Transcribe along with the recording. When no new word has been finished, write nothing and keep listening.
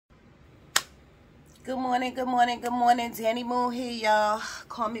Good morning, good morning, good morning. Danny Moon here, y'all.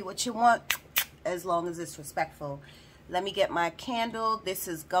 Call me what you want, as long as it's respectful. Let me get my candle. This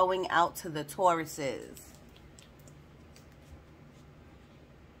is going out to the Tauruses.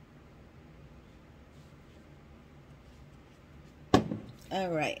 All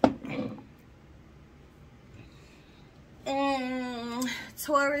right.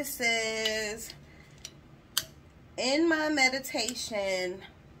 Tauruses, in my meditation,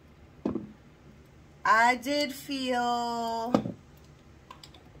 I did feel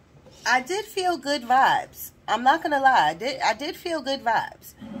good vibes. I'm not gonna lie. I did feel good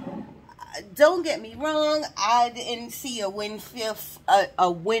vibes. Don't get me wrong. I didn't see a windfall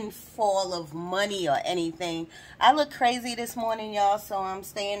of money or anything. I look crazy this morning, y'all, so I'm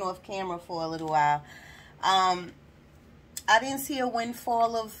staying off camera for a little while. I didn't see a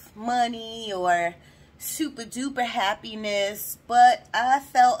windfall of money or super duper happiness, but I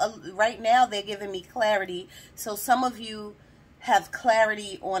felt right now they're giving me clarity. So some of you have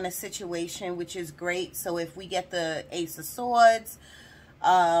clarity on a situation, which is great. So if we get the Ace of Swords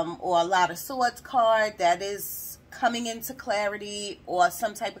or a Lot of Swords card, that is coming into clarity or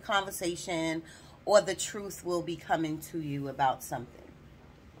some type of conversation, or the truth will be coming to you about something.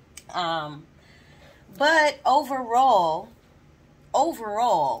 But overall,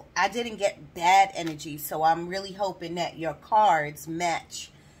 I didn't get bad energy. So I'm really hoping that your cards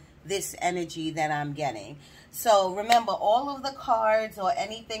match this energy that I'm getting. So remember, all of the cards or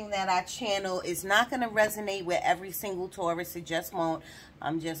anything that I channel is not going to resonate with every single Taurus. It just won't.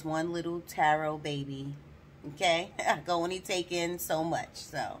 I'm just one little tarot baby. Okay? I can only take in so much.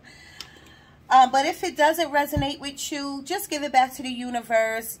 So, but if it doesn't resonate with you, just give it back to the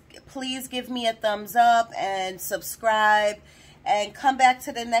universe. Please give me a thumbs up and subscribe. And come back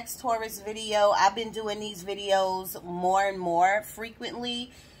to the next Taurus video. I've been doing these videos more and more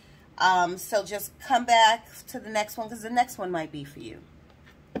frequently. So just come back to the next one, because the next one might be for you.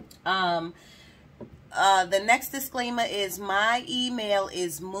 The next disclaimer is my email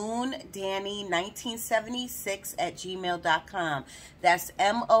is moondanny1976@gmail.com. That's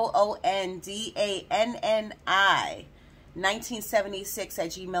MOONDANNI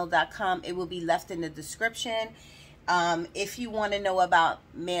 1976@gmail.com. It will be left in the description. If you want to know about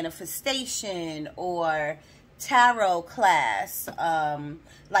manifestation or tarot class,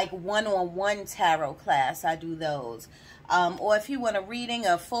 like one-on-one tarot class, I do those. Or if you want a reading,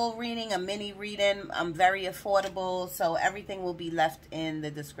 a full reading, a mini reading, I'm very affordable. So everything will be left in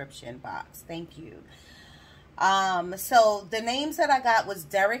the description box. Thank you. So the names that I got was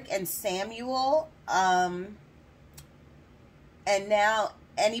Derek and Samuel. And now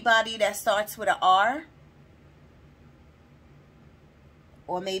anybody that starts with an R,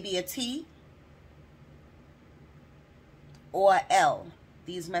 or maybe a T, or L.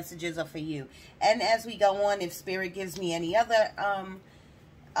 These messages are for you. And as we go on, if Spirit gives me any other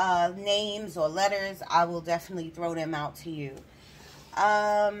names or letters, I will definitely throw them out to you.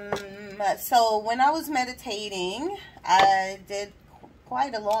 So when I was meditating, I did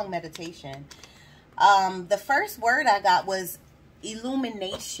quite a long meditation. The first word I got was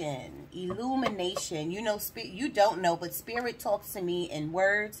illumination. Illumination. You know, you don't know, but Spirit talks to me in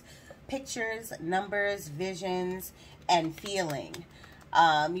words, pictures, numbers, visions, and feeling.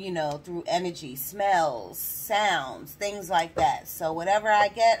 You know, through energy, smells, sounds, things like that. So whatever I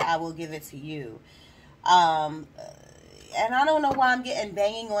get, I will give it to you. And I don't know why I'm getting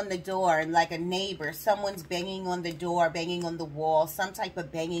banging on the door, and like a neighbor, someone's banging on the door, banging on the wall, some type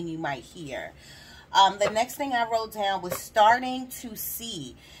of banging you might hear. The next thing I wrote down was starting to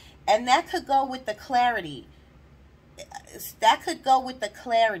see. And that could go with the clarity. That could go with the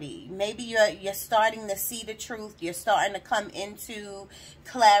clarity. Maybe you're starting to see the truth. You're starting to come into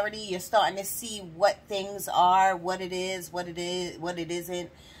clarity. You're starting to see what things are, what it is, what it isn't.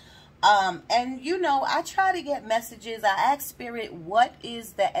 And you know, I try to get messages. I ask Spirit, what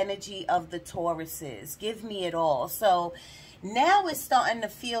is the energy of the Tauruses? Give me it all. So now it's starting to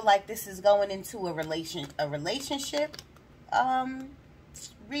feel like this is going into a relationship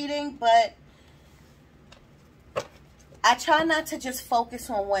reading, but I try not to just focus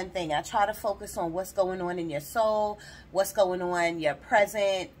on one thing. I try to focus on what's going on in your soul, what's going on in your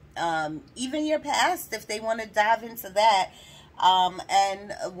present, even your past, if they want to dive into that,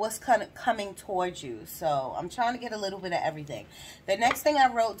 and what's kind of coming towards you. So I'm trying to get a little bit of everything. The next thing I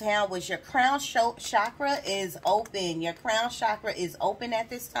wrote down was your crown chakra is open. Your crown chakra is open at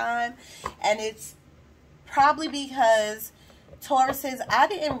this time, and it's probably because Tauruses, I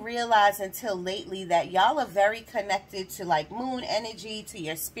didn't realize until lately that y'all are very connected to like moon energy, to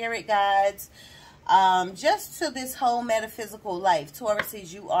your spirit guides. just to this whole metaphysical life.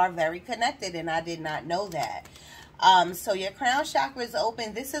 Tauruses, you are very connected, and I did not know that. So your crown chakra is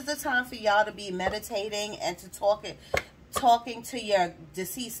open. This is the time for y'all to be meditating and to talking to your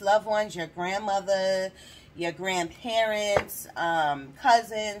deceased loved ones, your grandmother, your grandparents,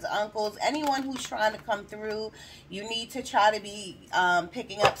 cousins, uncles, anyone who's trying to come through. You need to try to be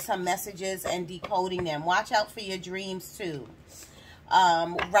picking up some messages and decoding them. Watch out for your dreams too.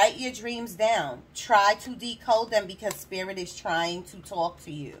 Write your dreams down. Try to decode them because Spirit is trying to talk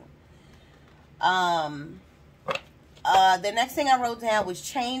to you. The next thing I wrote down was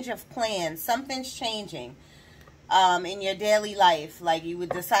change of plans. Something's changing in your daily life. Like you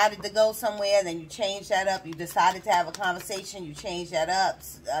decided to go somewhere, then you change that up. You decided to have a conversation, you change that up.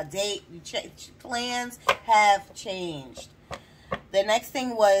 A date, plans have changed. The next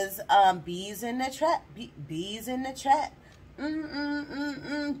thing was bees in the trap. Bees in the trap.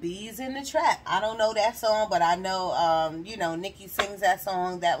 Bees in the trap. I don't know that song, but I know, you know, Nikki sings that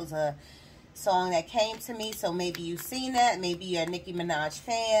song. That was a song that came to me, so maybe you've seen that. Maybe you're a Nicki Minaj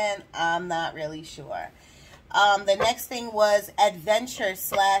fan. I'm not really sure. The next thing was adventure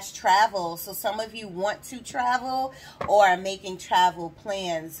 / travel. So some of you want to travel or are making travel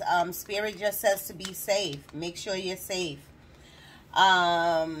plans. Spirit just says to be safe. Make sure you're safe.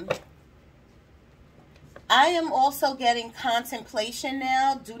 I am also getting contemplation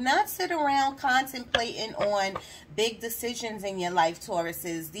now. Do not sit around contemplating on big decisions in your life,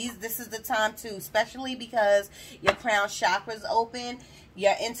 Tauruses. This is the time to, especially because your crown chakra is open.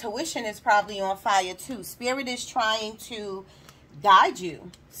 Your intuition is probably on fire too. Spirit is trying to guide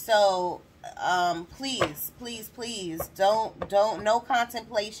you. So please, please, please no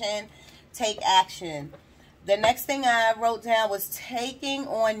contemplation. Take action. The next thing I wrote down was taking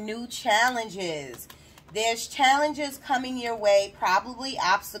on new challenges. There's challenges coming your way, probably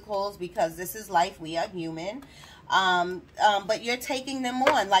obstacles, because this is life. We are human. But you're taking them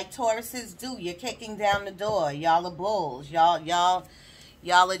on like Tauruses do. You're kicking down the door. Y'all are bulls. Y'all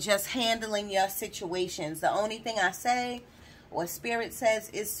are just handling your situations. The only thing I say, or Spirit says,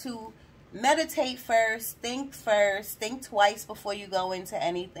 is to meditate first, think twice before you go into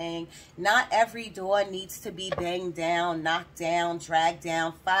anything. Not every door needs to be banged down, knocked down, dragged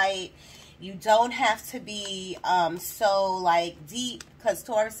down, fight. You don't have to be so like deep, because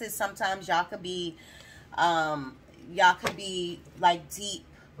Tauruses, sometimes y'all could be like deep,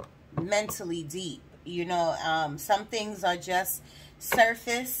 mentally deep. You know, some things are just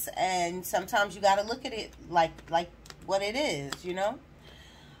surface, and sometimes you got to look at it like what it is, you know.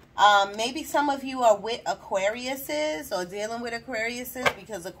 Maybe some of you are with Aquariuses or dealing with Aquariuses,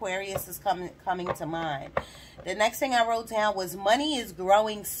 because Aquarius is coming to mind. The next thing I wrote down was money is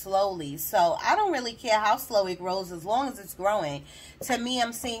growing slowly. So I don't really care how slow it grows as long as it's growing. To me,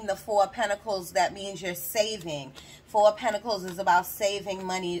 I'm seeing the Four of Pentacles. That means you're saving. Four of Pentacles is about saving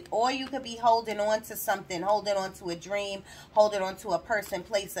money. Or you could be holding on to something, holding on to a dream, holding on to a person,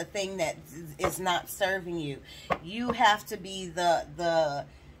 place, a thing that is not serving you. You have to be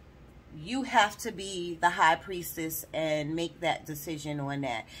you have to be the high priestess and make that decision on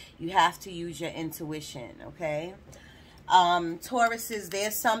that. You have to use your intuition, okay? Tauruses,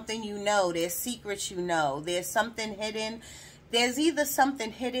 there's something you know. There's secrets you know. There's something hidden. There's either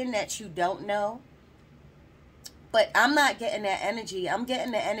something hidden that you don't know, but I'm not getting that energy. I'm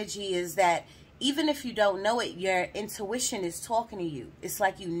getting the energy is that even if you don't know it, your intuition is talking to you. It's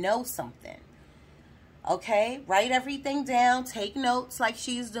like you know something. Okay, write everything down, take notes like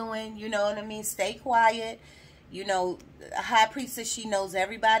she's doing, you know what I mean? Stay quiet. You know, a high priestess, she knows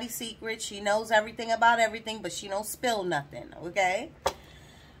everybody's secrets. She knows everything about everything, but she don't spill nothing, okay?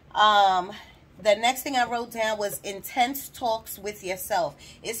 The next thing I wrote down was intense talks with yourself.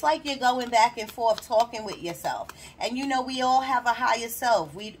 It's like you're going back and forth talking with yourself. And you know, we all have a higher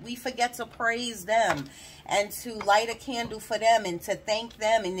self. We forget to praise them and to light a candle for them and to thank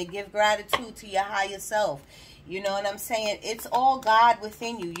them and to give gratitude to your higher self. You know what I'm saying? It's all God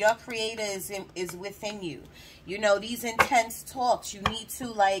within you. Your creator is within you. You know, these intense talks, you need to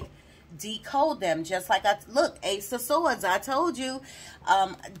like decode them. Just like look, Ace of Swords, I told you,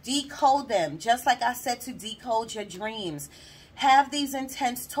 decode them. Just like I said to decode your dreams. Have these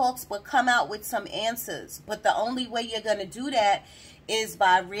intense talks, but come out with some answers. But the only way you're going to do that is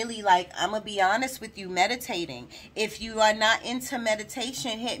by really, like, I'm going to be honest with you, meditating. If you are not into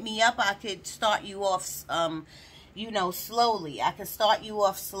meditation, hit me up. I could start you off, you know, slowly. I could start you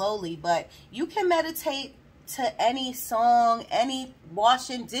off slowly, but you can meditate to any song, any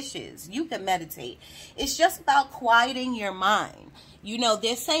washing dishes. You can meditate. It's just about quieting your mind. You know,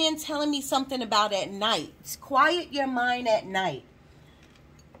 they're saying, telling me something about at night. Quiet your mind at night.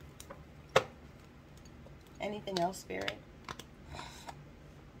 Anything else, Spirit?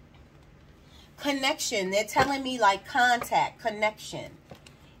 Connection. They're telling me like contact, connection.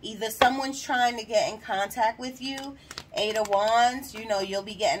 Either someone's trying to get in contact with you. 8 of Wands, you know, you'll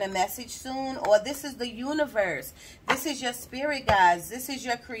be getting a message soon. Or this is the universe. This is your spirit guides. This is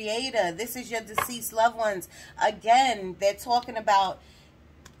your creator. This is your deceased loved ones. Again, they're talking about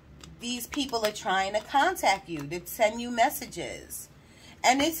these people are trying to contact you, to send you messages.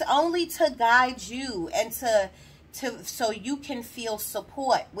 And it's only to guide you and so you can feel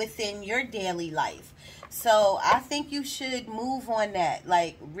support within your daily life. So I think you should move on that.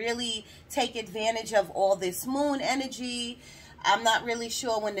 Like, really take advantage of all this moon energy. I'm not really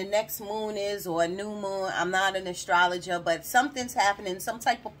sure when the next moon is or a new moon. I'm not an astrologer, but something's happening. Some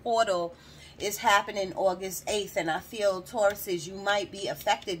type of portal is happening August 8th. And I feel, Tauruses, you might be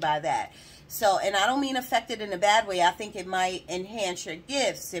affected by that. So, and I don't mean affected in a bad way. I think it might enhance your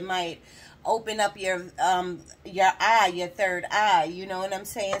gifts. It might open up your eye, your third eye. You know what I'm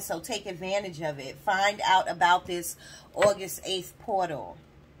saying? So take advantage of it. Find out about this August 8th portal.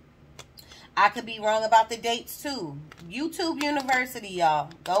 I could be wrong about the dates too. YouTube University,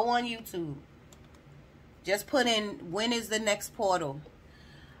 y'all. Go on YouTube. Just put in, when is the next portal?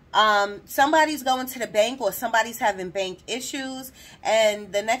 Somebody's going to the bank or somebody's having bank issues.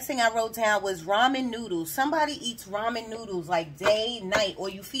 And the next thing I wrote down was ramen noodles. Somebody eats ramen noodles like day, night, or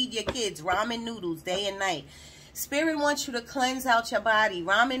you feed your kids ramen noodles day and night. Spirit wants you to cleanse out your body.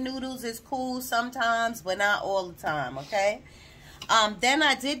 Ramen noodles is cool sometimes, but not all the time, okay? Then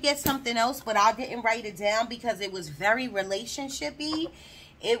I did get something else, but I didn't write it down because it was very relationship-y.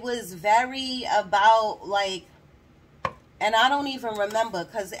 It was very about, like, and I don't even remember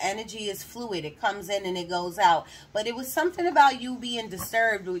because energy is fluid. It comes in and it goes out. But it was something about you being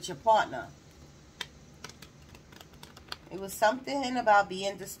disturbed with your partner. It was something about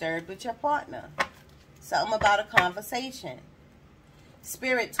being disturbed with your partner. Something about a conversation.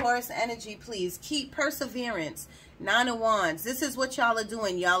 Spirit, Taurus energy, please. Keep perseverance. 9 of Wands. This is what y'all are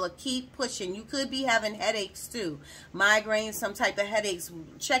doing. Y'all are keep pushing. You could be having headaches too. Migraines, some type of headaches.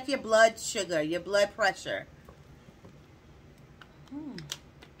 Check your blood sugar, your blood pressure.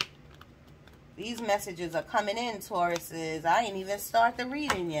 These messages are coming in, Tauruses. I ain't even start the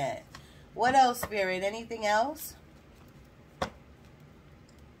reading yet. What else, Spirit? Anything else?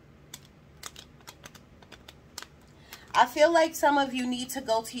 I feel like some of you need to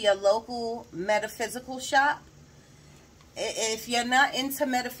go to your local metaphysical shop. If you're not into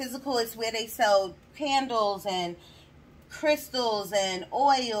metaphysical, it's where they sell candles and crystals and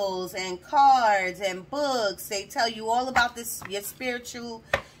oils and cards and books. They tell you all about this, your spiritual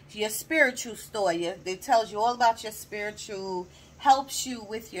store. It tells you all about your spiritual, helps you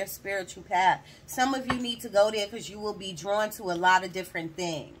with your spiritual path. Some of you need to go there because you will be drawn to a lot of different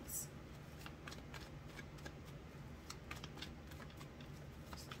things.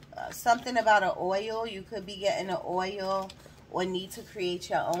 Something about an oil. You could be getting an oil or need to create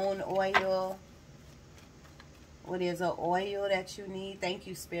your own oil. Well, there's an oil that you need. Thank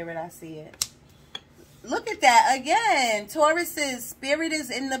you, Spirit. I see it. Look at that. Again, Taurus's Spirit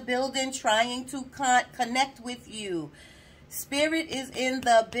is in the building trying to connect with you. Spirit is in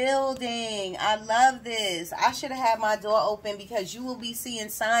the building. I love this. I should have had my door open because you will be seeing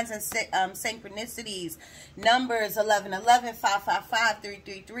signs and synchronicities. Numbers 1111, 555,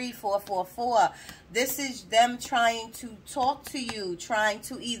 333, 444. This is them trying to talk to you, trying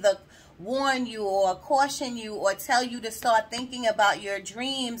to either warn you or caution you or tell you to start thinking about your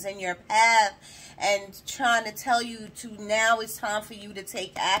dreams and your path and trying to tell you to now it's time for you to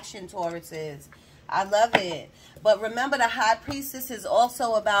take action, Tauruses. I love it. But remember, the High Priestess is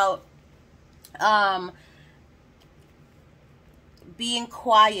also about being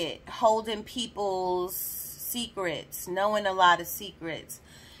quiet, holding people's secrets, knowing a lot of secrets,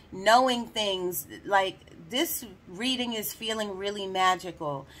 knowing things. Like, this reading is feeling really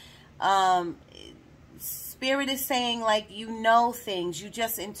magical. Spirit is saying, like, you know things. You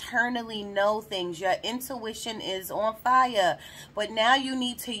just internally know things. Your intuition is on fire. But now you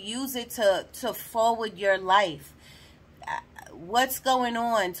need to use it to forward your life. What's going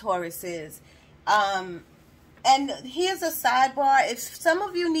on, Tauruses? And here's a sidebar. If some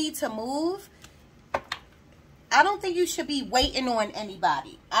of you need to move, I don't think you should be waiting on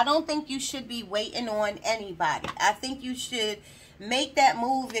anybody. I don't think you should be waiting on anybody. I think you should make that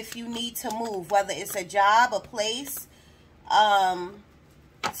move if you need to move, whether it's a job, a place,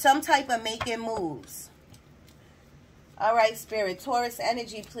 some type of making moves. All right, Spirit, Taurus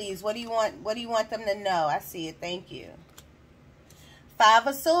energy, please. What do you want? What do you want them to know? I see it. Thank you. 5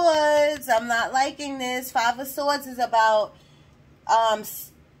 of Swords. I'm not liking this. 5 of Swords is about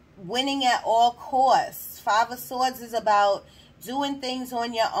winning at all costs. Five of Swords is about doing things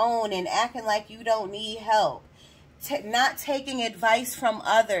on your own and acting like you don't need help. Not taking advice from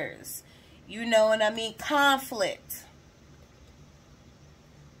others. You know what I mean? Conflict.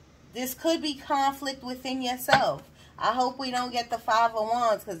 This could be conflict within yourself. I hope we don't get the Five of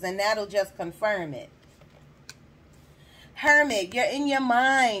Wands, because then that'll just confirm it. Hermit, you're in your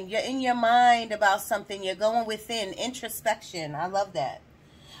mind. You're in your mind about something. You're going within. Introspection. I love that.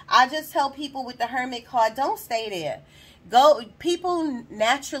 I just tell people with the Hermit card, don't stay there. People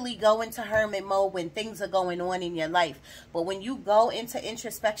naturally go into hermit mode when things are going on in your life. But when you go into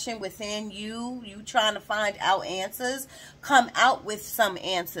introspection within you trying to find out answers, come out with some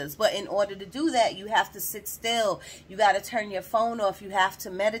answers. But in order to do that, you have to sit still. You got to turn your phone off. You have to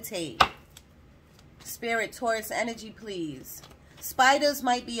meditate. Spirit, Taurus energy, please. Spiders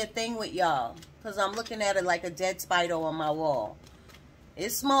might be a thing with y'all, because I'm looking at it like a dead spider on my wall.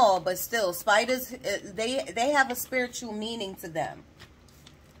 It's small, but still, spiders, they have a spiritual meaning to them.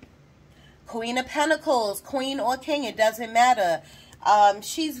 Queen of Pentacles, Queen or King, it doesn't matter.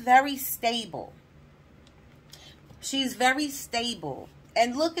 She's very stable. She's very stable.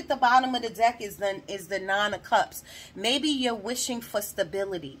 And look at the bottom of the deck is the Nine of Cups. Maybe you're wishing for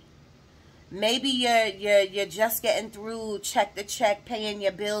stability. Maybe you're just getting through check to check, paying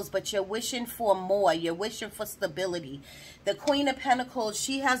your bills, but you're wishing for more. You're wishing for stability. The Queen of Pentacles,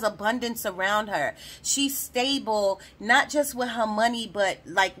 she has abundance around her. She's stable, not just with her money, but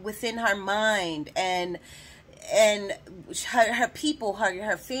like within her mind and her people,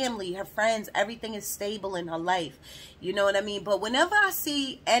 her family, her friends, everything is stable in her life. You know what I mean? But whenever I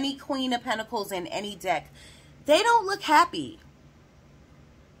see any Queen of Pentacles in any deck, they don't look happy.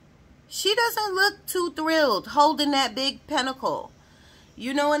 She doesn't look too thrilled holding that big pentacle.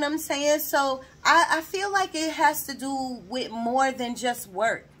 You know what I'm saying? So I feel like it has to do with more than just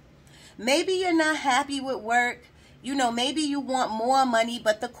work. Maybe you're not happy with work. You know, maybe you want more money.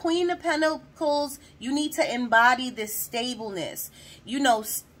 But the Queen of Pentacles, you need to embody this stableness. You know,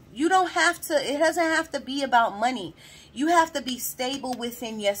 you don't have to, it doesn't have to be about money. You have to be stable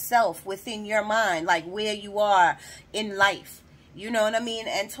within yourself, within your mind, like where you are in life. You know what I mean?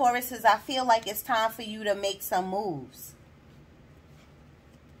 And Tauruses, I feel like it's time for you to make some moves.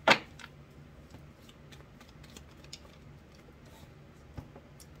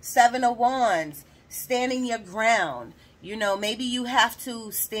 Seven of Wands, standing your ground. You know, maybe you have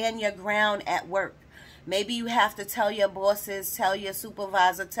to stand your ground at work. Maybe you have to tell your bosses, tell your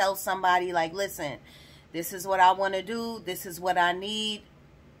supervisor, tell somebody like, listen, this is what I want to do. This is what I need.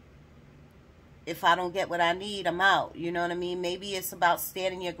 If I don't get what I need, I'm out. You know what I mean? Maybe it's about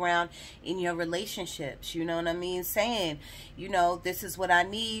standing your ground in your relationships. You know what I mean? Saying, you know, this is what I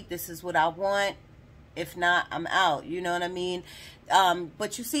need. This is what I want. If not, I'm out. You know what I mean?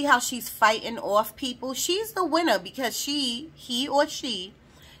 But you see how she's fighting off people? She's the winner because he or she,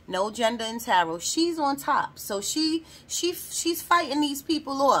 no gender in tarot, she's on top. So she's fighting these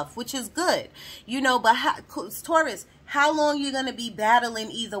people off, which is good. You know, but Taurus, how long you going to be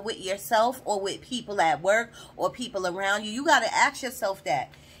battling either with yourself or with people at work or people around you? You got to ask yourself that.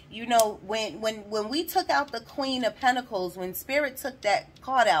 You know, when we took out the Queen of Pentacles, when Spirit took that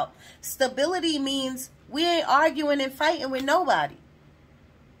card out, stability means we ain't arguing and fighting with nobody.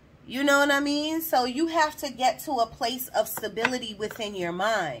 You know what I mean? So you have to get to a place of stability within your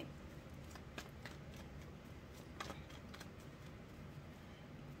mind.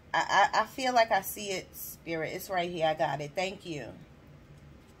 I feel like I see it, Spirit. It's right here. I got it. Thank you.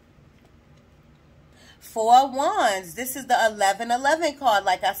 Four of Wands. This is the 1111 card.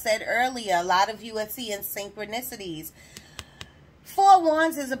 Like I said earlier, a lot of you are seeing synchronicities. Four of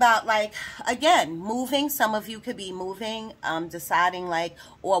Wands is about, like, again, moving. Some of you could be moving, deciding, like,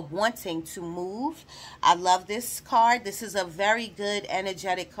 or wanting to move. I love this card. This is a very good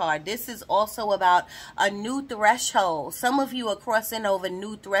energetic card. This is also about a new threshold. Some of you are crossing over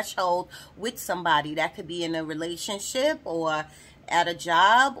new threshold with somebody. That could be in a relationship or at a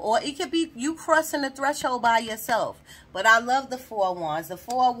job, or it could be you crossing the threshold by yourself. But I love the Four of Wands. The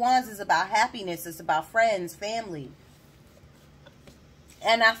Four of Wands is about happiness. It's about friends, family.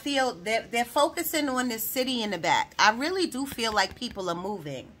 And I feel they're focusing on this city in the back. I really do feel like people are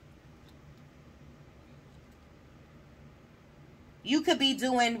moving. You could be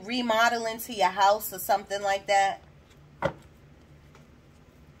doing remodeling to your house or something like that.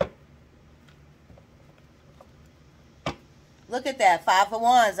 Look at that. Five of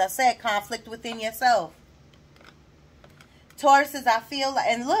Wands. I said conflict within yourself. Tauruses, I feel like,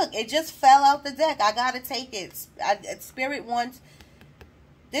 and look, it just fell out the deck. I got to take it. Spirit wants...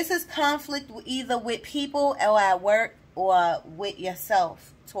 This is conflict either with people or at work or with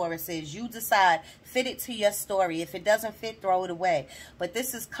yourself. Tauruses. You decide. Fit it to your story. If it doesn't fit, throw it away. But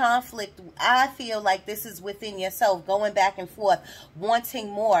this is conflict. I feel like this is within yourself, going back and forth, wanting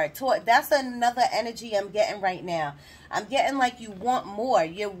more. That's another energy I'm getting right now. I'm getting like you want more.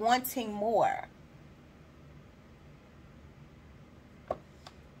 You're wanting more.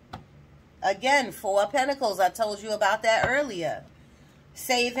 Again, Four of Pentacles. I told you about that earlier.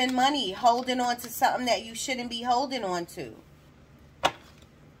 Saving money. Holding on to something that you shouldn't be holding on to.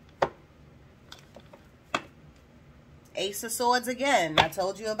 Ace of Swords again. I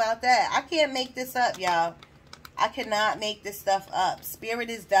told you about that. I can't make this up, y'all. I cannot make this stuff up. Spirit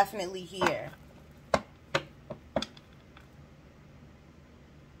is definitely here.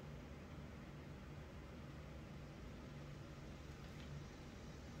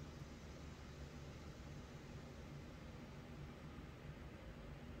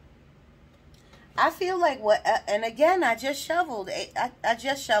 I feel like what, and again, I just shuffled, and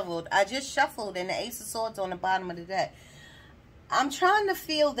the Ace of Swords on the bottom of the deck. I'm trying to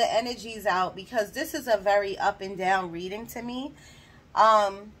feel the energies out because this is a very up and down reading to me.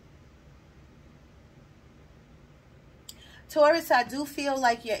 Taurus, I do feel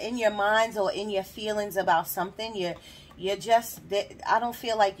like you're in your minds or in your feelings about something. You're just, I don't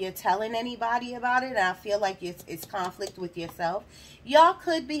feel like you're telling anybody about it. And I feel like it's conflict with yourself. Y'all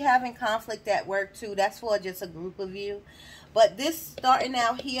could be having conflict at work too. That's for just a group of you. But this starting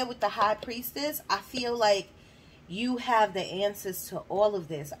out here with the High Priestess, I feel like you have the answers to all of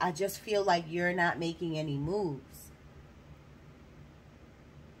this. I just feel like you're not making any moves.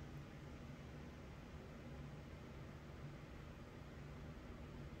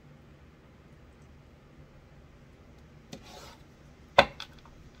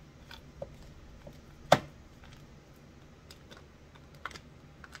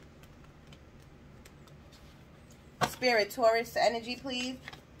 Spirit, Taurus energy, please.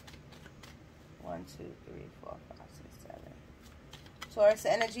 1, 2, 3, 4, 5, 6, 7. Taurus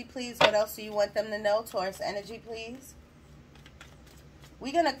energy, please. What else do you want them to know? Taurus energy, please.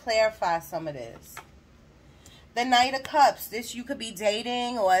 We're going to clarify some of this. The Knight of Cups. This you could be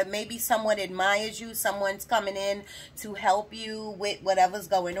dating, or maybe someone admires you. Someone's coming in to help you with whatever's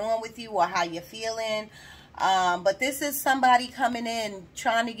going on with you or how you're feeling. But this is somebody coming in,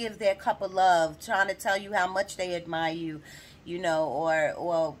 trying to give their cup of love, trying to tell you how much they admire you, you know,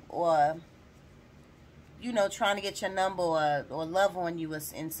 or you know, trying to get your number or love on you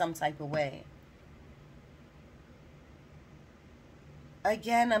in some type of way.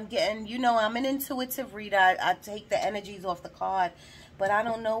 Again, I'm getting, you know, I'm an intuitive reader. I take the energies off the card, but I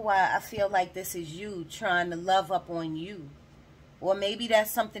don't know why I feel like this is you trying to love up on you. Or maybe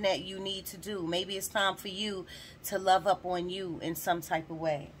that's something that you need to do. Maybe it's time for you to love up on you in some type of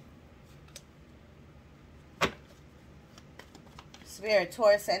way. Spirit,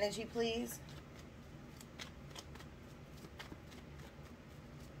 Taurus energy, please.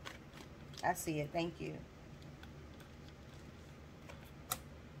 I see it. Thank you.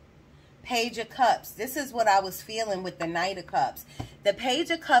 Page of Cups. This is what I was feeling with the Knight of Cups. The Page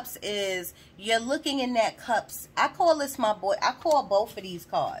of Cups is, you're looking in that cups. I call this my boy. I call both of these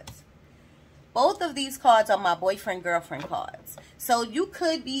cards. Both of these cards are my boyfriend, girlfriend cards. So you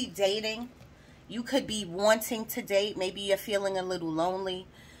could be dating. You could be wanting to date. Maybe you're feeling a little lonely.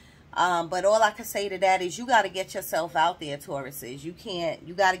 But all I can say to that is you got to get yourself out there, Tauruses.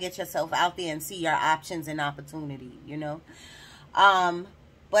 You got to get yourself out there and see your options and opportunity, you know.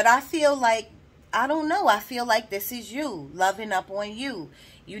 But I feel like, I don't know, I feel like this is you, loving up on you,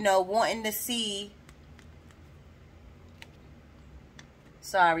 you know, wanting to see.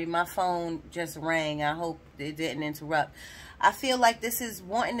 Sorry, my phone just rang. I hope it didn't interrupt. I feel like this is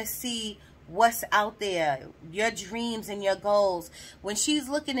wanting to see what's out there, your dreams and your goals. When she's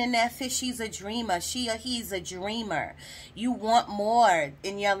looking in that fish, she's a dreamer. She or he's a dreamer. You want more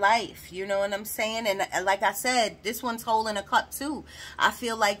in your life. You know what I'm saying? And like I said, this one's holding a cup too. I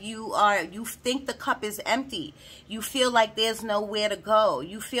feel like you think the cup is empty. You feel like there's nowhere to go.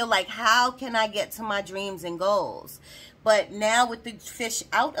 You feel like, how can I get to my dreams and goals? But now with the fish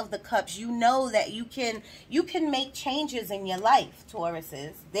out of the cups, you know that you can make changes in your life,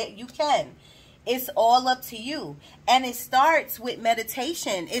 Tauruses. That you can. It's all up to you. And it starts with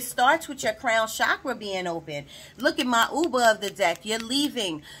meditation. It starts with your crown chakra being open. Look at my Uber of the deck. You're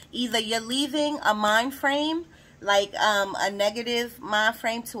leaving. Either you're leaving a mind frame, like a negative mind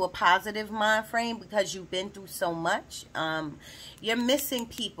frame, to a positive mind frame because you've been through so much. You're missing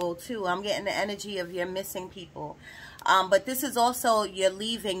people too. I'm getting the energy of you're missing people. But this is also you're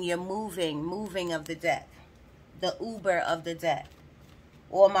leaving, you're moving of the deck. The Uber of the deck.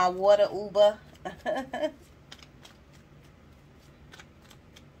 Or my water Uber.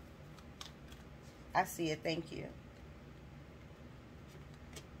 I see it. Thank you.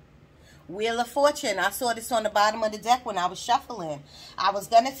 Wheel of Fortune. I saw this on the bottom of the deck when I was shuffling. I was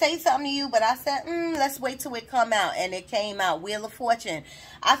going to say something to you, but I said, let's wait till it come out. And it came out. Wheel of Fortune.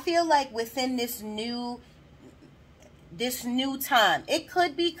 I feel like within this new time, it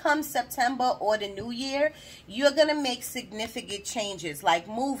could become September or the new year, you're going to make significant changes, like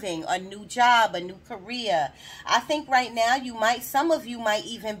moving, a new job, a new career. I think right now some of you might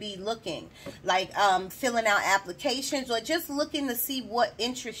even be looking, like filling out applications or just looking to see what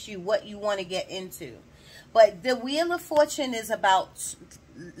interests you, what you want to get into. But the Wheel of Fortune is about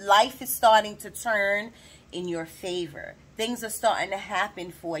life is starting to turn in your favor. Things are starting to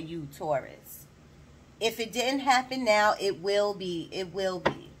happen for you, Taurus. If it didn't happen now, it will be. It will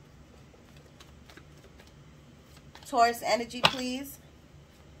be. Taurus energy, please.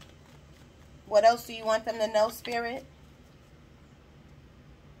 What else do you want them to know, Spirit?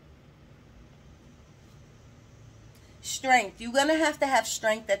 Strength. You're going to have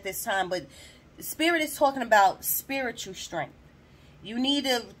strength at this time, but Spirit is talking about spiritual strength. You need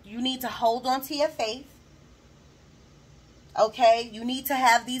to hold on to your faith. Okay, you need to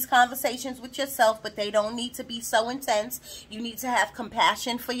have these conversations with yourself, but they don't need to be so intense. You need to have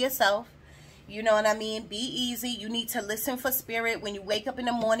compassion for yourself. You know what I mean? Be easy. You need to listen for Spirit. When you wake up in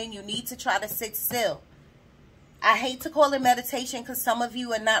the morning, you need to try to sit still. I hate to call it meditation because some of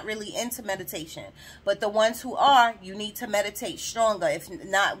you are not really into meditation. But the ones who are, you need to meditate stronger. If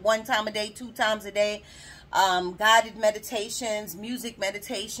not 1 time a day, 2 times a day. Guided meditations, music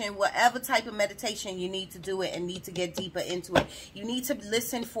meditation, whatever type of meditation, you need to do it and need to get deeper into it. You need to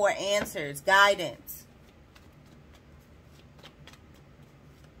listen for answers, guidance.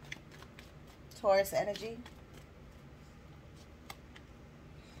 Taurus energy.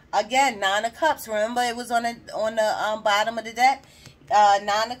 Again, 9 of Cups. Remember, it was on the bottom of the deck.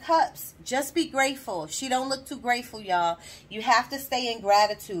 9 of Cups. Just be grateful. She don't look too grateful, y'all. You have to stay in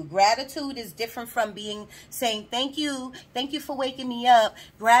gratitude. Gratitude is different from saying thank you for waking me up.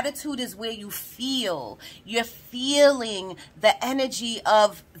 Gratitude is where you feel. You're feeling the energy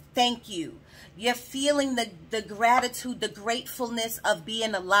of thank you. You're feeling the gratitude, the gratefulness of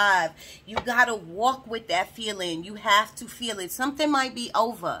being alive. You got to walk with that feeling. You have to feel it. Something might be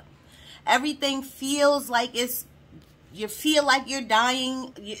over. Everything feels like you feel like you're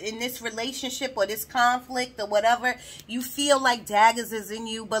dying in this relationship or this conflict or whatever. You feel like daggers is in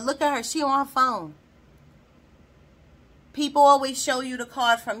you. But look at her. She on her phone. People always show you the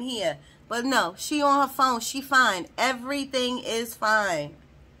card from here. But no, she on her phone. She fine. Everything is fine.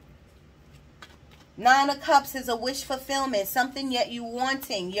 9 of Cups is a wish fulfillment. Something yet you're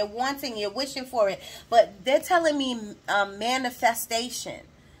wanting. You're wishing for it. But they're telling me manifestation.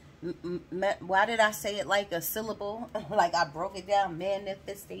 Why did I say it like a syllable? Like I broke it down.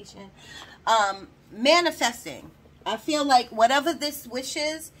 Manifestation. Manifesting. I feel like whatever this wish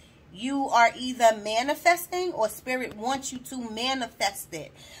is, you are either manifesting or Spirit wants you to manifest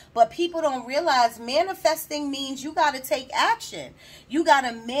it. But people don't realize manifesting means you got to take action. You got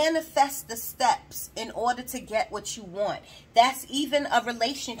to manifest the steps in order to get what you want. That's even a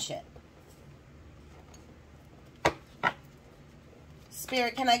relationship.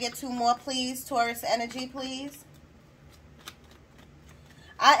 Spirit, can I get 2 more, please? Taurus energy, please.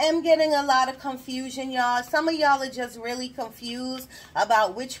 I am getting a lot of confusion, y'all. Some of y'all are just really confused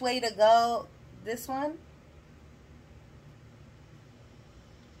about which way to go. This one?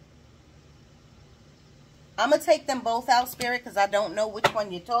 I'm going to take them both out, Spirit, because I don't know which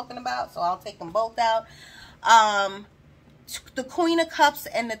one you're talking about. So I'll take them both out. The Queen of Cups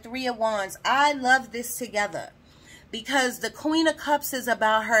and the 3 of Wands. I love this together. Because the Queen of Cups is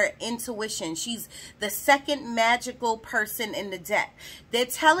about her intuition. She's the second magical person in the deck. They're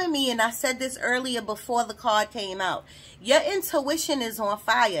telling me, and I said this earlier before the card came out, your intuition is on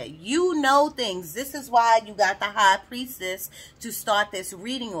fire. You know things. This is why you got the High Priestess to start this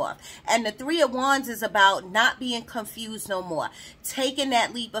reading off. And the 3 of Wands is about not being confused no more. Taking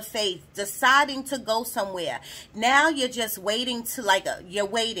that leap of faith. Deciding to go somewhere. Now you're just waiting to you're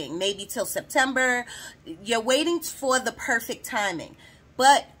waiting maybe till September. You're waiting for the perfect timing.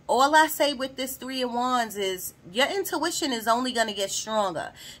 But all I say with this 3 of Wands is your intuition is only going to get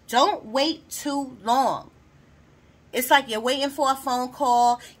stronger. Don't wait too long. It's like you're waiting for a phone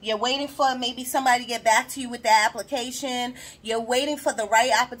call. You're waiting for maybe somebody to get back to you with the application. You're waiting for the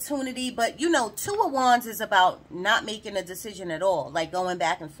right opportunity. But, 2 of Wands is about not making a decision at all. Like going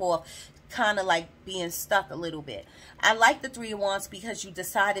back and forth. Kind of like being stuck a little bit. I like the 3 of Wands because you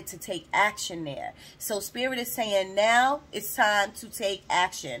decided to take action there. So Spirit is saying now it's time to take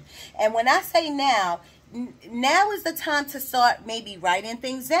action. And when I say now is the time to start maybe writing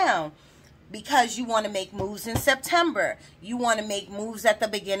things down. because you want to make moves in September. You want to make moves at the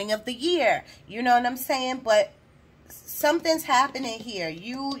beginning of the year. You know what I'm saying? But something's happening here.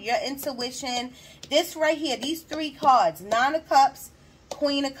 Your intuition, this right here, these three cards, Nine of Cups,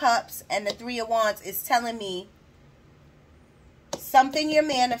 Queen of Cups, and the Three of Wands is telling me something you're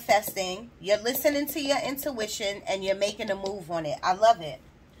manifesting. You're listening to your intuition and you're making a move on it. I love it.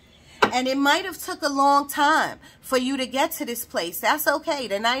 And it might have took a long time for you to get to this place. That's okay.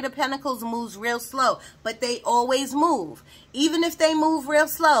 The Knight of Pentacles moves real slow, but they always move. Even if they move real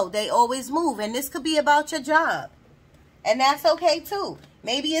slow, they always move. And this could be about your job. And that's okay too.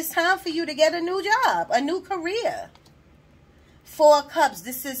 Maybe it's time for you to get a new job, a new career. Four of Cups,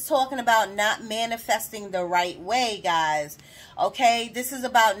 this is talking about not manifesting the right way, guys. Okay, this is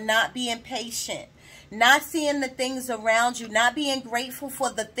about not being patient. Not seeing the things around you, not being grateful for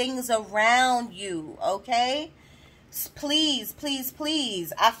the things around you, okay? Please, please,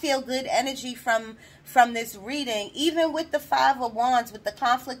 please. I feel good energy from this reading, even with the Five of Wands, with the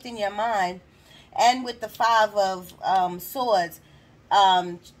conflict in your mind, and with the Five of Swords,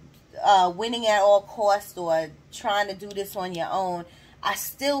 winning at all costs or trying to do this on your own. I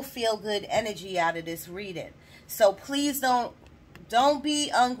still feel good energy out of this reading. So please don't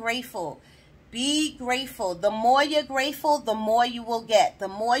be ungrateful. Be grateful. The more you're grateful, the more you will get. The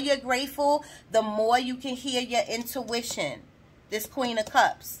more you're grateful, the more you can hear your intuition. This Queen of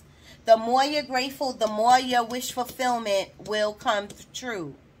Cups. The more you're grateful, the more your wish fulfillment will come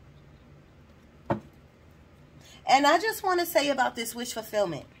true. And I just want to say about this wish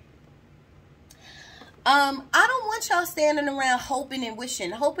fulfillment. I don't want y'all standing around hoping and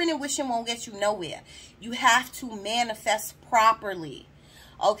wishing. Hoping and wishing won't get you nowhere. You have to manifest properly.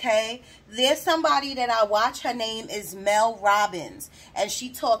 Okay, there's somebody that I watch. Her name is Mel Robbins, and she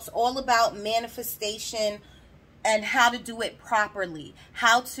talks all about manifestation and how to do it properly,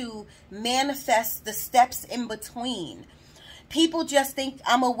 how to manifest the steps in between. People just think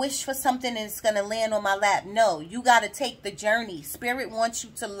I'm a wish for something and it's going to land on my lap. No, you got to take the journey. Spirit wants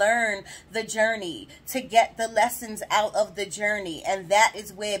you to learn the journey, to get the lessons out of the journey, and that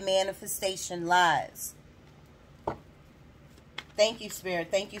is where manifestation lies. Thank you, Spirit.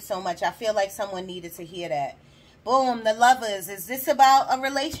 Thank you so much. I feel like someone needed to hear that. Boom, the Lovers. Is this about a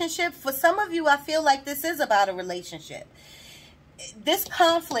relationship? For some of you, I feel like this is about a relationship. This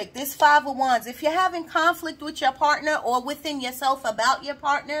conflict, this Five of Wands, if you're having conflict with your partner or within yourself about your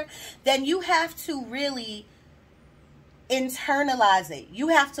partner, then you have to really internalize it. You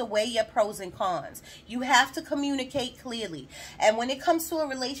have to weigh your pros and cons. You have to communicate clearly. And when it comes to a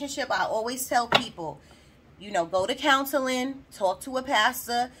relationship, I always tell people, you know, go to counseling, talk to a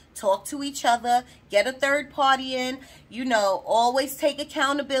pastor, talk to each other, get a third party in, you know, always take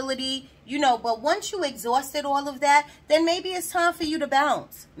accountability, you know, but once you exhausted all of that, then maybe it's time for you to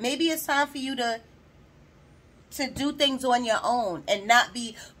bounce. Maybe it's time for you to do things on your own and not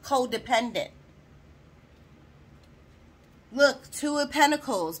be codependent. Look, Two of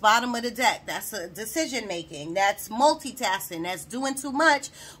Pentacles, bottom of the deck. That's a decision making. That's multitasking. That's doing too much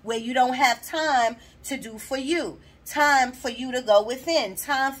where you don't have time to do for you. Time for you to go within.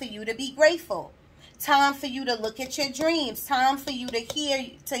 Time for you to be grateful. Time for you to look at your dreams. Time for you to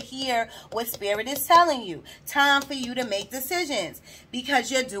hear what Spirit is telling you. Time for you to make decisions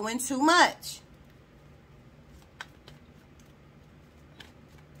because you're doing too much.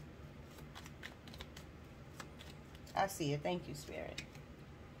 I see it. Thank you, Spirit.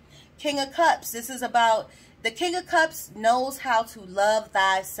 King of Cups. This is about, the King of Cups knows how to love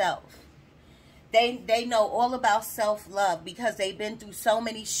thyself. They know all about self-love because they've been through so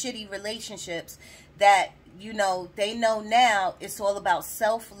many shitty relationships that, you know, they know now it's all about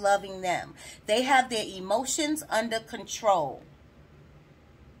self-loving them. They have their emotions under control.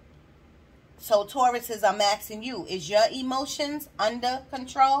 So, Tauruses, I'm asking you, is your emotions under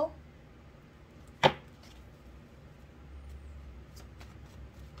control?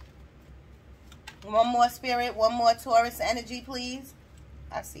 One more, Spirit. One more, Taurus energy, please.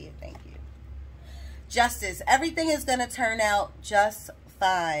 I see it. Thank you. Justice. Everything is going to turn out just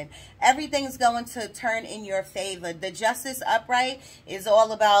fine. Everything's going to turn in your favor. The Justice upright is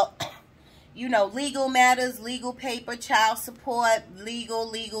all about, you know, legal matters, legal paper, child support,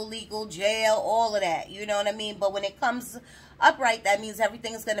 legal, jail, all of that. You know what I mean? But when it comes upright, that means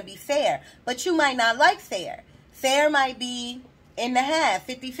everything's going to be fair. But you might not like fair. Fair might be in the half,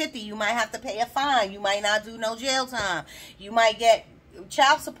 50-50. You might have to pay a fine. You might not do no jail time. You might get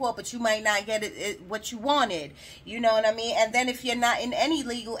child support, but you might not get what you wanted. You know what I mean? And then if you're not in any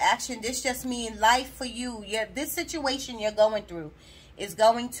legal action, this just means life for you. This situation you're going through is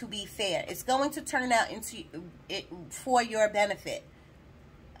going to be fair. It's going to turn out into it for your benefit.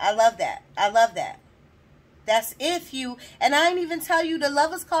 I love that. I love that. That's if you, and I didn't even tell you the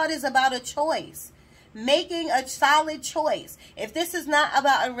Lover's card is about a choice. Making a solid choice. If this is not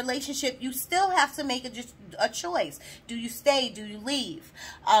about a relationship, you still have to make a choice. Do you stay? Do you leave?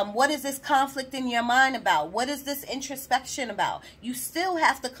 What is this conflict in your mind about? What is this introspection about? You still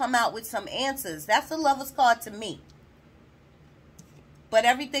have to come out with some answers. That's the Lover's card to me. But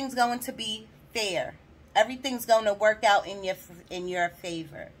everything's going to be fair. Everything's going to work out in your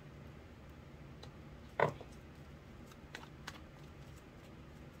favor.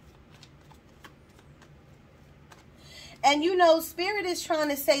 And you know, Spirit is trying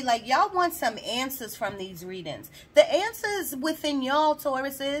to say, like, y'all want some answers from these readings. The answers within y'all,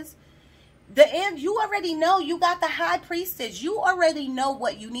 Tauruses. You already know. You got the High Priestess. You already know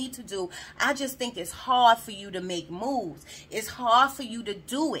what you need to do. I just think it's hard for you to make moves. It's hard for you to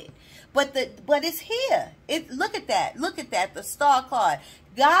do it. But it's here. Look at that. Look at that. The Star card.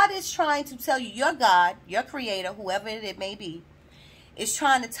 God is trying to tell you, your God, your creator, whoever it may be, is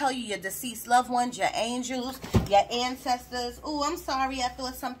trying to tell you your deceased loved ones, your angels, your ancestors. Oh, I'm sorry. I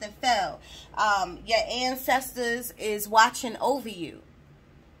thought something fell. Your ancestors is watching over you.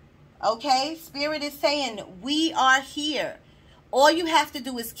 Okay? Spirit is saying, we are here. All you have to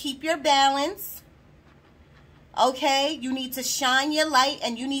do is keep your balance. Okay? You need to shine your light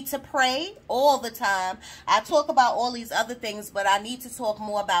and you need to pray all the time. I talk about all these other things, but I need to talk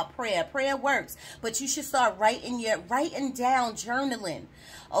more about prayer. Prayer works, but you should start writing down, journaling.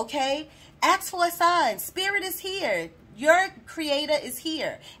 Okay? Ask for a sign. Spirit is here. Your creator is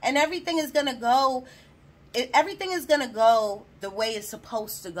here. And everything is going to go the way it's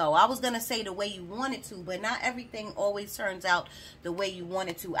supposed to go. I was going to say the way you want it to, but not everything always turns out the way you want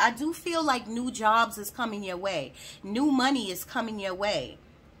it to. I do feel like new jobs is coming your way. New money is coming your way.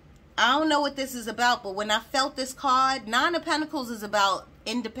 I don't know what this is about, but when I felt this card, Nine of Pentacles is about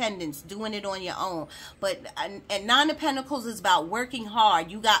independence, doing it on your own. And Nine of Pentacles is about working hard.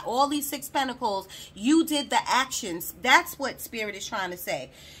 You got all these Six Pentacles. You did the actions. That's what Spirit is trying to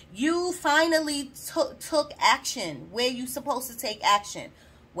say. You finally took action where you're supposed to take action.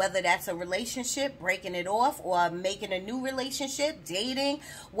 Whether that's a relationship, breaking it off, or making a new relationship, dating,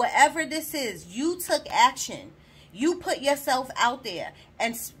 whatever this is, you took action. You put yourself out there,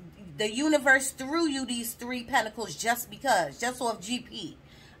 and the universe threw you these Three Pentacles just because, just off GP.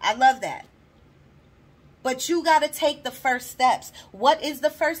 I love that. But you got to take the first steps. What is the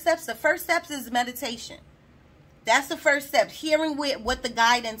first steps? The first steps is meditation. That's the first step. Hearing what the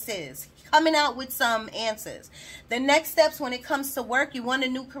guidance is. Coming out with some answers. The next steps when it comes to work, you want a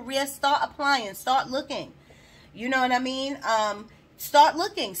new career, start applying. Start looking. You know what I mean? Start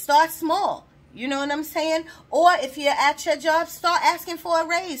looking. Start small. You know what I'm saying? Or if you're at your job, start asking for a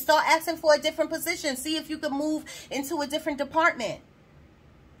raise. Start asking for a different position. See if you can move into a different department.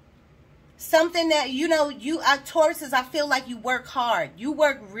 Something that, you know, Tauruses, I feel like you work hard. You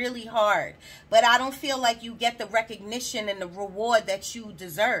work really hard. But I don't feel like you get the recognition and the reward that you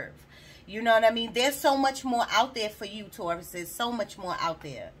deserve. You know what I mean? There's so much more out there for you, Tauruses. So much more out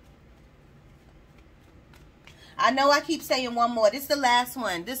there. I know I keep saying one more. This is the last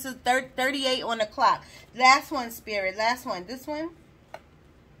one. This is 38 on the clock. Last one, Spirit. Last one. This one.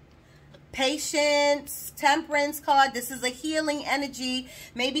 Patience, Temperance card. This is a healing energy.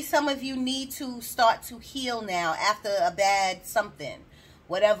 Maybe some of you need to start to heal now after a bad something.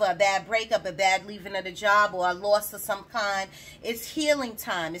 Whatever, a bad breakup, a bad leaving of the job, or a loss of some kind. It's healing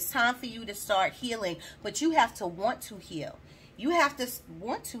time. It's time for you to start healing. But you have to want to heal. You have to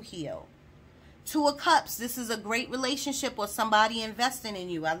want to heal. Two of Cups. This is a great relationship or somebody investing in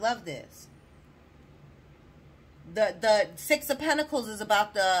you. I love this. The Six of Pentacles is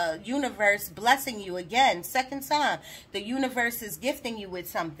about the universe blessing you. Again, second time. The universe is gifting you with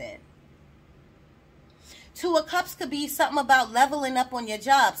something. Two of Cups could be something about leveling up on your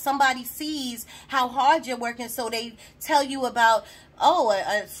job. Somebody sees how hard you're working, so they tell you about, oh,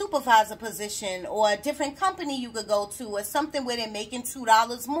 a supervisor position or a different company you could go to, or something where they're making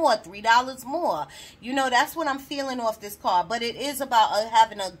 $2 more, $3 more. You know, that's what I'm feeling off this card. But it is about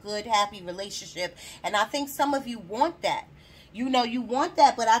having a good, happy relationship. And I think some of you want that. You know, you want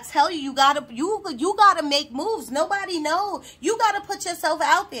that, but I tell you, you gotta make moves. Nobody knows. You gotta put yourself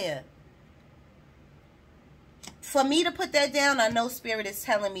out there. For me to put that down, I know Spirit is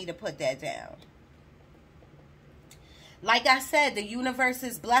telling me to put that down. Like I said, the universe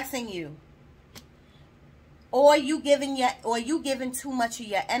is blessing you. Or you giving too much of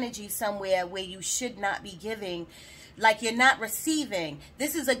your energy somewhere where you should not be giving. Like you're not receiving.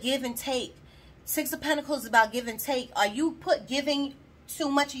 This is a give and take. Six of Pentacles is about give and take. Are you giving too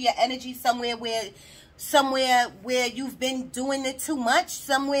much of your energy somewhere where somewhere where you've been doing it too much,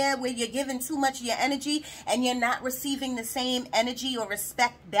 somewhere where you're giving too much of your energy and you're not receiving the same energy or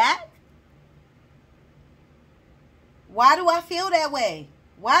respect back? Why do I feel that way?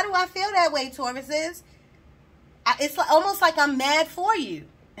 Why do I feel that way, Tauruses? It's almost like I'm mad for you.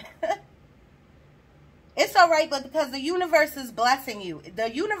 It's all right, but because the universe is blessing you.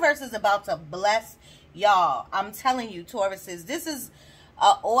 The universe is about to bless y'all. I'm telling you, Tauruses, this is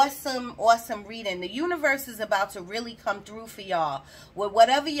an awesome, awesome reading. The universe is about to really come through for y'all with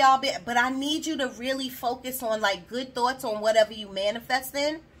whatever y'all be. But I need you to really focus on like good thoughts on whatever you manifest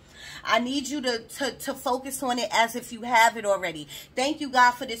in. I need you to focus on it as if you have it already. Thank you,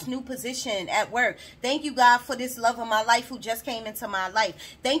 God, for this new position at work. Thank you, God, for this love of my life who just came into my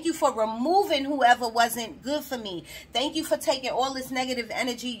life. Thank you for removing whoever wasn't good for me. Thank you for taking all this negative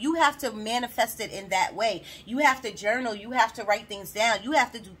energy. You have to manifest it in that way. You have to journal. You have to write things down. You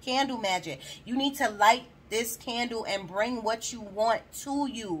have to do candle magic. You need to light this candle and bring what you want to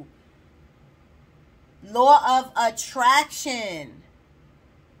you. Law of attraction.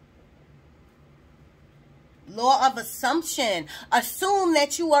 Law of assumption. Assume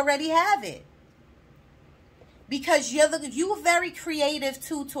that you already have it. Because you're very creative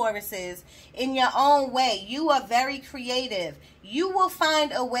too, Tauruses, in your own way. You are very creative. You will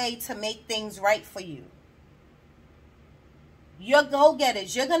find a way to make things right for you. You're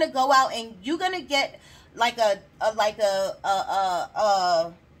go-getters. You're going to go out and you're going to get like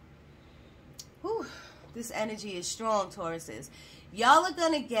whew, this energy is strong, Tauruses. Y'all are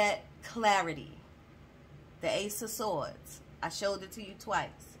going to get clarity. The Ace of Swords. I showed it to you twice.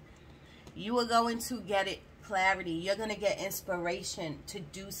 You are going to get it clarity. You're going to get inspiration to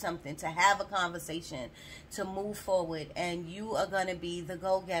do something, to have a conversation, to move forward. And you are going to be the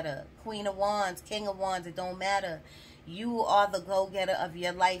go-getter. Queen of Wands, King of Wands, it don't matter. You are the go-getter of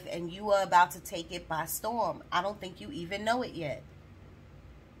your life and you are about to take it by storm. I don't think you even know it yet.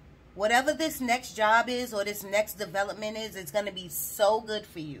 Whatever this next job is or this next development is, it's going to be so good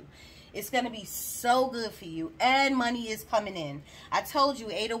for you. It's going to be so good for you. And money is coming in. I told you,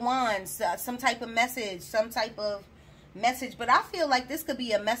 8 of Wands, some type of message. But I feel like this could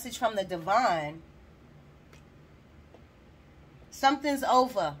be a message from the divine. Something's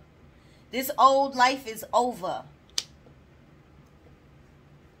over. This old life is over.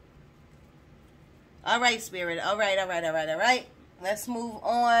 All right, Spirit. All right. Let's move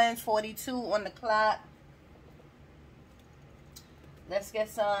on. 42 on the clock. Let's get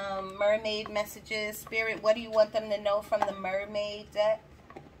some mermaid messages. Spirit, what do you want them to know from the mermaid deck?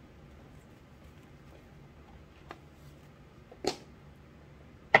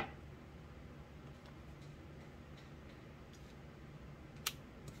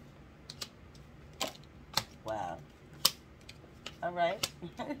 Wow. All right.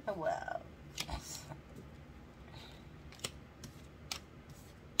 Wow.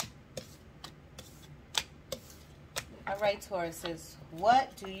 All right, Tauruses,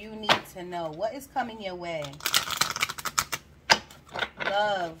 what do you need to know? What is coming your way?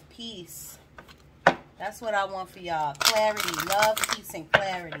 Love, peace. That's what I want for y'all. Clarity, love, peace, and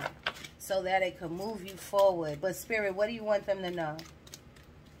clarity. So that it can move you forward. But Spirit, what do you want them to know?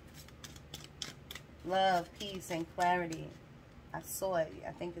 Love, peace, and clarity. I saw it.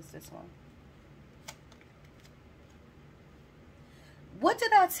 I think it's this one. What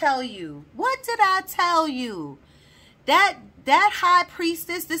did I tell you? What did I tell you? That high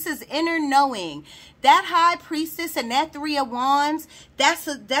priestess, this is inner knowing. That high priestess and that 3 of Wands, that's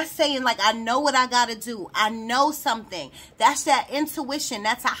saying like, I know what I got to do. I know something. That's that intuition.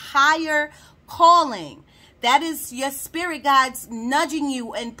 That's a higher calling. That is your spirit guides nudging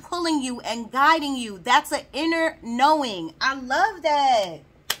you and pulling you and guiding you. That's an inner knowing. I love that.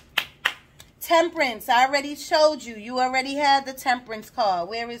 Temperance, I already showed you. You already had the Temperance card.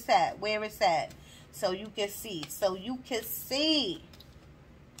 Where is that? Where is that? So you can see. So you can see.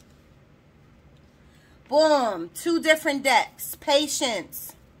 Boom. 2 different decks.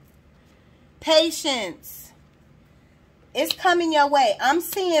 Patience. Patience. It's coming your way. I'm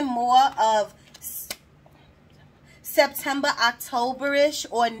seeing more of September, October-ish,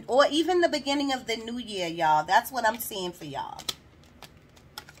 or even the beginning of the new year, y'all. That's what I'm seeing for y'all.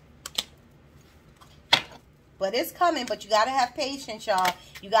 But it's coming, but you got to have patience, y'all.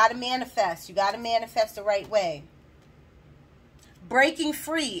 You got to manifest. You got to manifest the right way. Breaking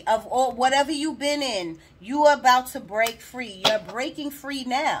free of all whatever you've been in. You are about to break free. You're breaking free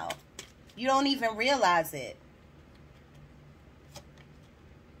now. You don't even realize it.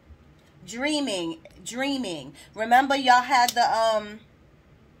 Dreaming. Dreaming. Remember y'all had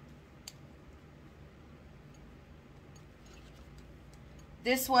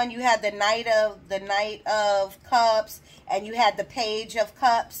This one, you had the Knight of Cups, and you had the Page of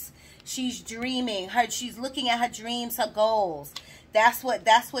Cups. She's dreaming. She's looking at her dreams, her goals. That's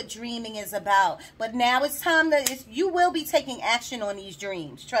what dreaming is about. But now it's time you will be taking action on these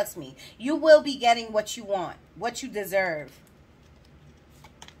dreams. Trust me. You will be getting what you want, what you deserve.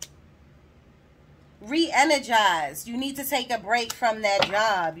 Re-energize. You need to take a break from that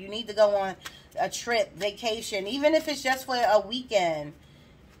job. You need to go on a trip, vacation, even if it's just for a weekend.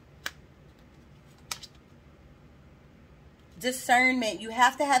 Discernment. You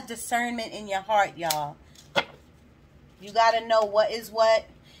have to have discernment in your heart, y'all. You got to know what is what.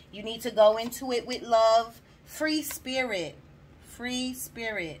 You need to go into it with love. Free spirit. Free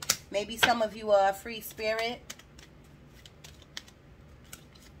spirit. Maybe some of you are a free spirit.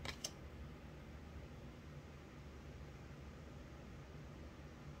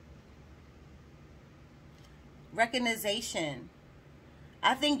 Recognition.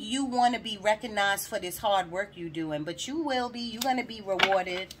 I think you want to be recognized for this hard work you're doing, but you will be. You're going to be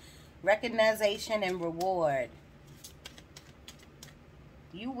rewarded. Recognition and reward.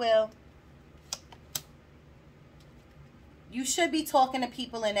 You will. You should be talking to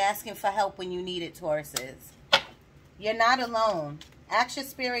people and asking for help when you need it, Tauruses. You're not alone. Ask your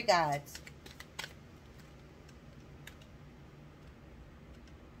spirit guides.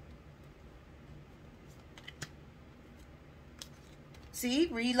 See,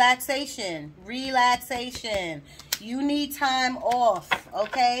 relaxation, relaxation. You need time off,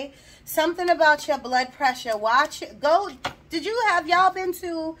 okay? Something about your blood pressure. Watch, go. Did you have y'all been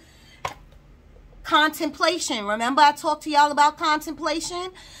to contemplation? Remember I talked to y'all about contemplation?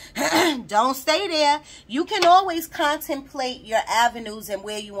 Don't stay there. You can always contemplate your avenues and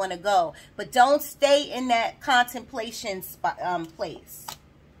where you want to go, but don't stay in that contemplation place.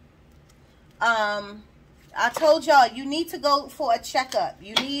 I told y'all, you need to go for a checkup.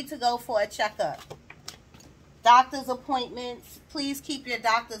 You need to go for a checkup. Doctor's appointments. Please keep your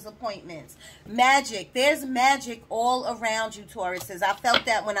doctor's appointments. Magic. There's magic all around you, Tauruses. I felt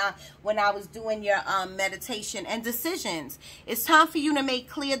that when I was doing your meditation. And decisions. It's time for you to make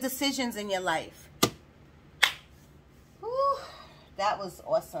clear decisions in your life. Whew, that was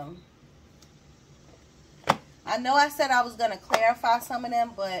awesome. I know I said I was going to clarify some of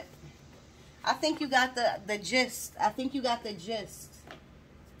them, but I think you got the gist. I think you got the gist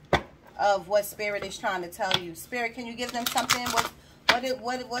of what Spirit is trying to tell you. Spirit, can you give them something?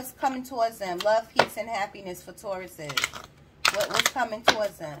 What's coming towards them? Love, peace, and happiness for Tauruses. What's coming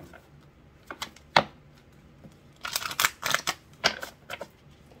towards them?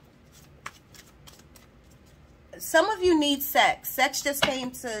 Some of you need sex. Sex just came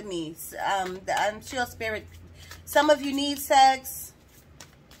to me. I'm sure Spirit. Some of you need sex.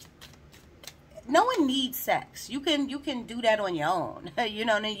 No one needs sex. You can do that on your own. You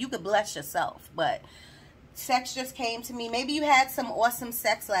know, you could bless yourself. But sex just came to me. Maybe you had some awesome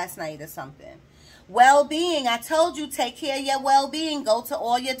sex last night or something. Well-being. I told you, take care of your well-being. Go to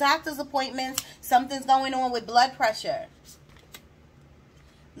all your doctor's appointments. Something's going on with blood pressure.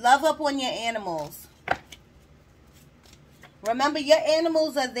 Love up on your animals. Remember, your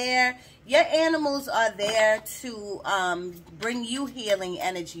animals are there. Your animals are there to bring you healing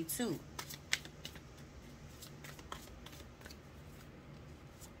energy too.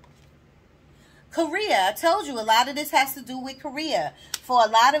 Career. I told you a lot of this has to do with career. For a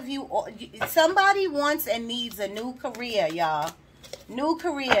lot of you, somebody wants and needs a new career, y'all. New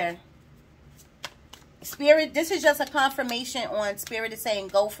career. Spirit, this is just a confirmation on Spirit is saying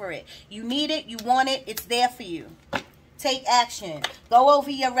go for it. You need it. You want it. It's there for you. Take action. Go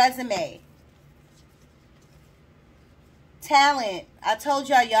over your resume. Talent. I told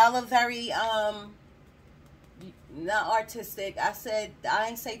y'all, y'all are very, not artistic. I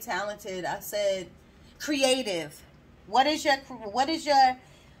didn't say talented. I said creative. What is your,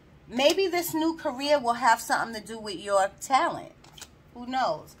 maybe this new career will have something to do with your talent. Who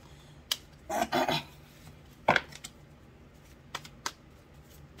knows?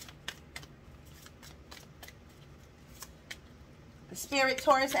 Spirit,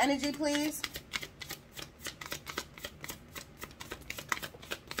 Taurus energy, please.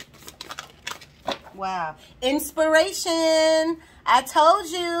 Wow. Inspiration. I told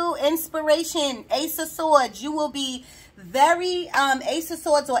you. Inspiration. Ace of Swords. You will be very, Ace of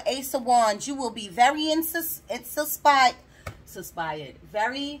Swords or Ace of Wands. You will be very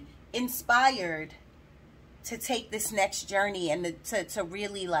very inspired to take this next journey and to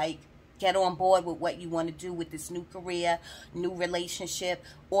really like get on board with what you want to do with this new career, new relationship,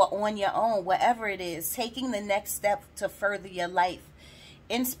 or on your own, whatever it is. Taking the next step to further your life.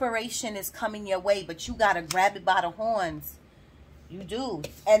 Inspiration is coming your way, but you got to grab it by the horns. You do.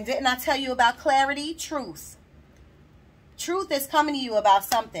 And didn't I tell you about clarity? Truth. Truth is coming to you about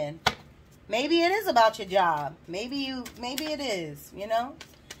something. Maybe it is about your job. Maybe it is, you know.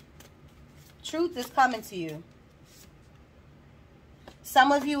 Truth is coming to you.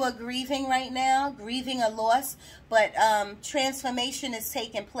 Some of you are grieving right now, grieving a loss, but transformation is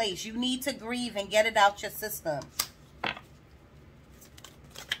taking place. You need to grieve and get it out your system.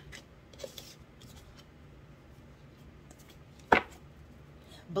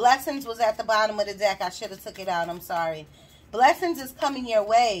 Blessings was at the bottom of the deck. I should have took it out. I'm sorry. Blessings is coming your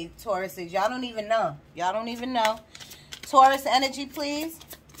way, Tauruses. Y'all don't even know. Y'all don't even know. Taurus energy, please.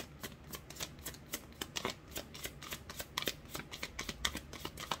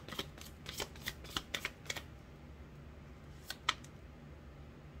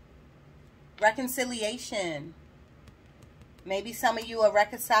 Reconciliation. Maybe some of you are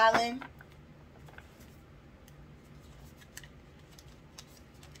reconciling.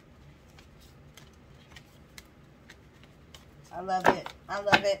 I love it. I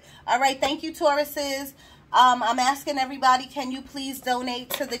love it. All right. Thank you, Tauruses. I'm asking everybody, can you please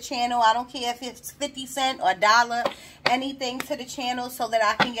donate to the channel? I don't care if it's 50 cents or $1, anything to the channel so that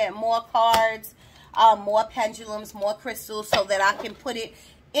I can get more cards, more pendulums, more crystals so that I can put it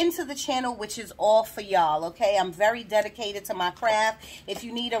into the channel, which is all for y'all. Okay, I'm very dedicated to my craft. If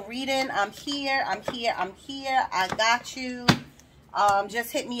you need a reading, I'm here. I got you.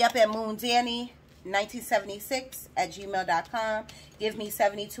 Just hit me up at moondanny1976@gmail.com. Give me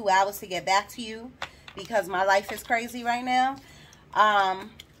 72 hours to get back to you because my life is crazy right now.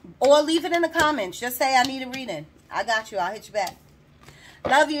 Or leave it in the comments. Just say I need a reading. I got you. I'll hit you back.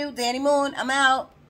 Love you, Danny Moon. I'm out.